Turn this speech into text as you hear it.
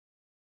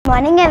Good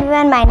morning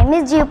everyone, my name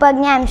is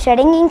Jivpagnya. I am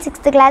studying in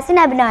 6th class in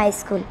Abhinav High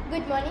School.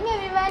 Good morning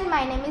everyone,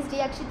 my name is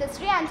Diyakshita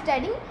Sri. I am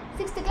studying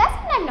 6th class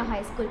in Abhinav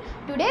High School.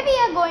 Today we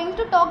are going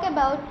to talk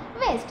about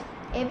waste.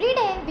 Every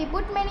day we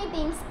put many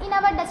things in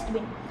our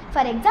dustbin.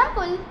 For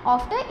example,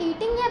 after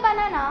eating a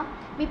banana,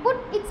 we put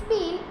its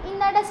peel in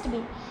the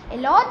dustbin. A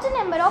large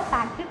number of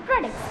packed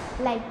products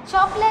like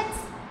chocolates,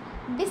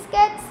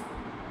 biscuits,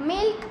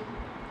 milk,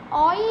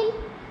 oil,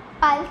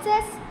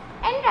 pulses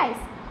and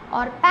rice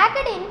are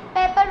packed in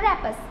paper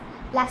wrappers,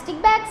 plastic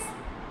bags,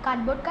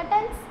 cardboard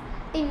curtains,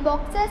 tin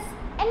boxes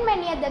and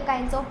many other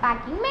kinds of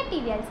packing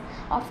materials.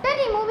 After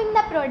removing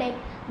the product,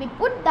 we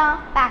put the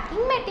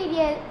packing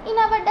material in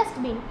our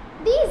dustbin.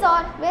 These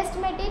are waste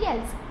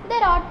materials.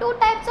 There are two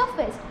types of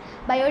waste,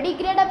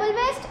 biodegradable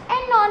waste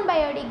and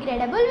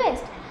non-biodegradable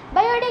waste.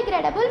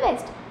 Biodegradable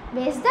waste,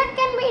 waste that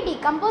can be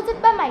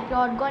decomposed by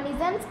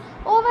microorganisms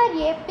over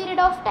a period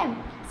of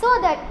time so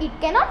that it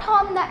cannot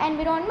harm the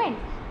environment,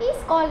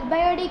 is called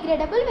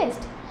biodegradable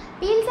waste.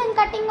 Peels and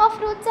cutting of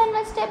fruits and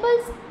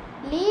vegetables,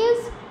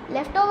 leaves,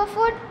 leftover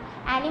food,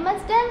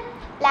 animals dung,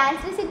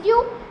 plants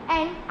residue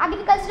and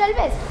agricultural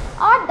waste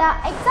are the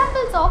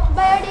examples of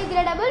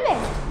biodegradable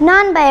waste.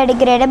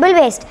 Non-biodegradable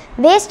waste,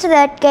 waste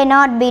that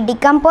cannot be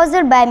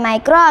decomposed by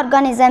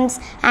microorganisms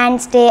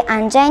and stay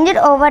unchanged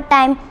over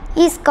time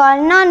is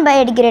called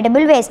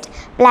non-biodegradable waste.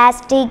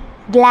 Plastic,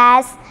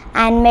 glass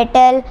and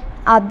metal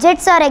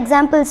objects are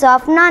examples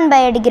of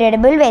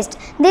non-biodegradable waste.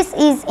 This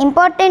is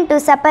important to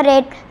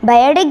separate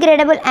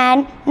biodegradable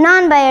and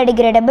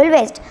non-biodegradable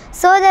waste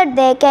so that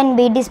they can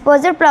be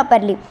disposed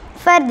properly.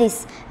 For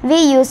this,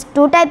 we use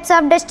two types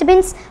of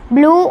dustbins,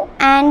 blue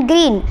and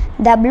green.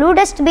 The blue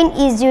dustbin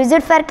is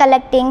used for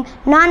collecting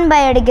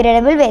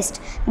non-biodegradable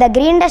waste. The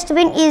green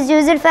dustbin is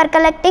used for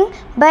collecting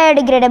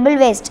biodegradable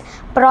waste.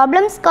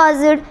 Problems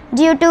caused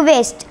due to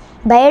waste.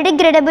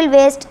 Biodegradable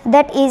waste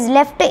that is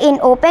left in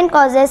open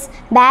causes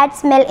bad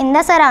smell in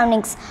the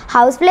surroundings.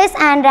 Houseflies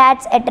and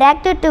rats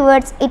attracted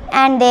towards it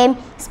and they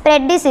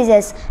spread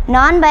diseases.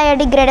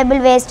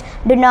 Non-biodegradable waste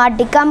do not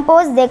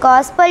decompose, they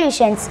cause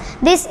pollutions.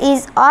 This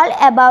is all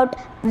about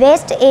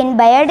waste in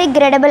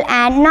biodegradable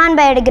and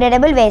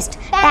non-biodegradable waste.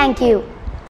 Thank you.